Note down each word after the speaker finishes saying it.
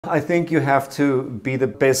I think you have to be the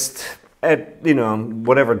best at, you know,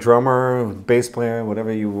 whatever, drummer, bass player,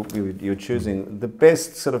 whatever you're choosing, the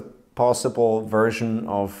best sort of possible version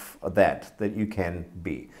of that you can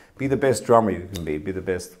be. Be the best drummer you can be the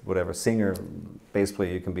best, whatever, singer, bass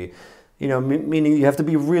player you can be. You know, meaning you have to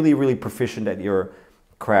be really, really proficient at your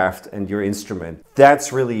craft and your instrument.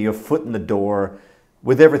 That's really your foot in the door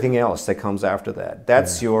with everything else that comes after that.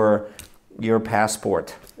 That's your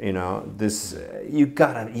passport. You know, this you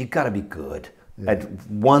gotta be good at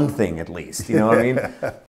one thing at least. You know what I mean?